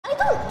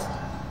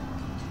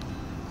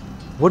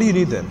What do you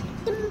need then?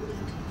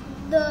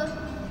 The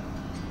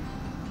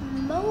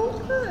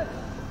motor.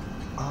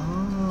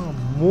 Ah,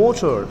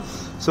 motor.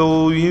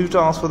 So you need to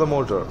ask for the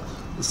motor.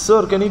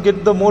 Sir, can you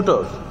get the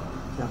motor?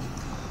 Yeah.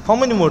 How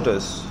many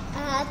motors?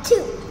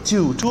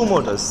 2. Two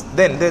motors.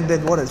 Then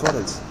what else? What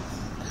else?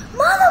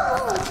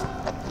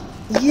 Motherboard.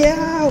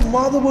 Yeah,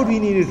 motherboard we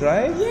needed,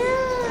 right?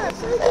 Yeah.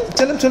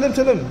 Tell him. Can you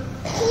give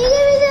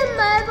me the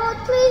motherboard,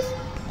 please?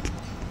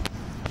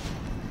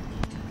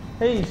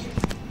 Hey,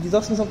 he's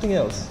asking something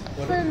else.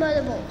 For the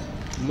motherboard.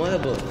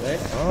 Motherboard, right?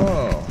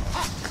 Oh.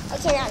 I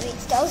cannot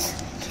reach those.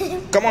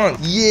 Come on.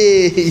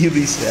 Yay, you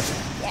reached there.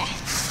 Yeah.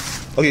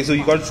 Okay, so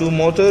you got 2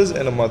 motors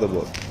and a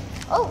motherboard.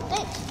 Oh,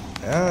 thanks.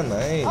 Ah,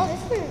 nice. Oh,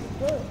 this is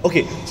good.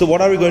 Okay, so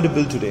what are we going to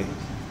build today?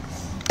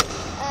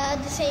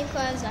 The same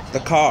car as last The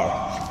time.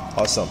 car.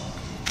 Awesome.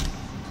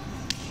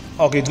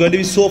 Okay, it's going to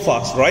be so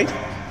fast, right?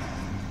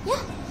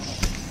 Yeah.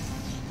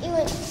 It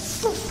went.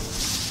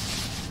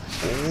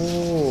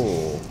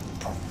 Oh.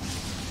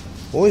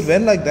 Oh, it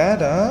went like that,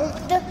 huh?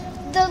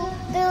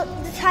 The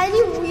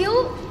tiny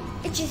wheel,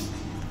 it just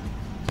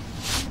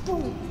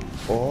boom.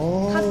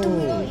 Have to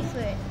wheel Oh. it for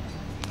it.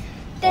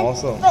 Then,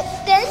 Awesome. But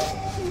then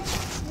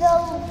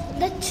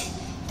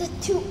the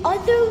 2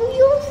 other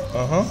wheels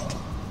Uh-huh.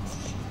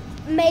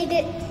 made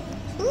it.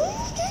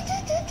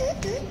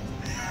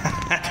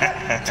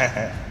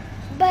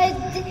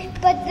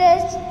 but the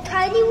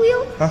tiny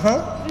wheel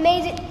Uh-huh.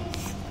 made it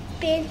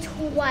spin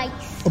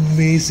twice.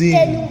 Amazing.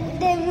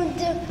 Then with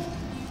the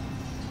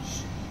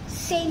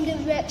same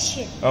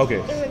direction. Okay.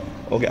 It went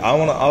Okay, I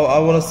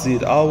wanna see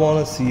it. I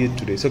wanna see it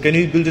today. So can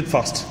you build it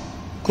fast?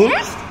 Cool?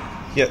 fast?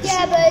 Yes.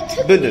 Yeah, but it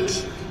took Build me-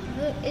 it.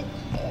 It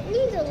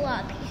needs a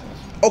lot of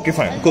pieces. Okay,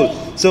 fine, cool.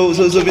 So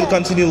we'll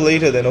continue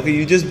later then. Okay,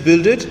 you just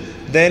build it,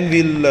 then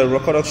we'll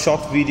record a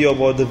short video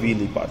about the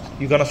wheelie part.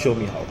 You're gonna show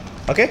me how.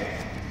 Okay?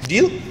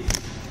 Deal?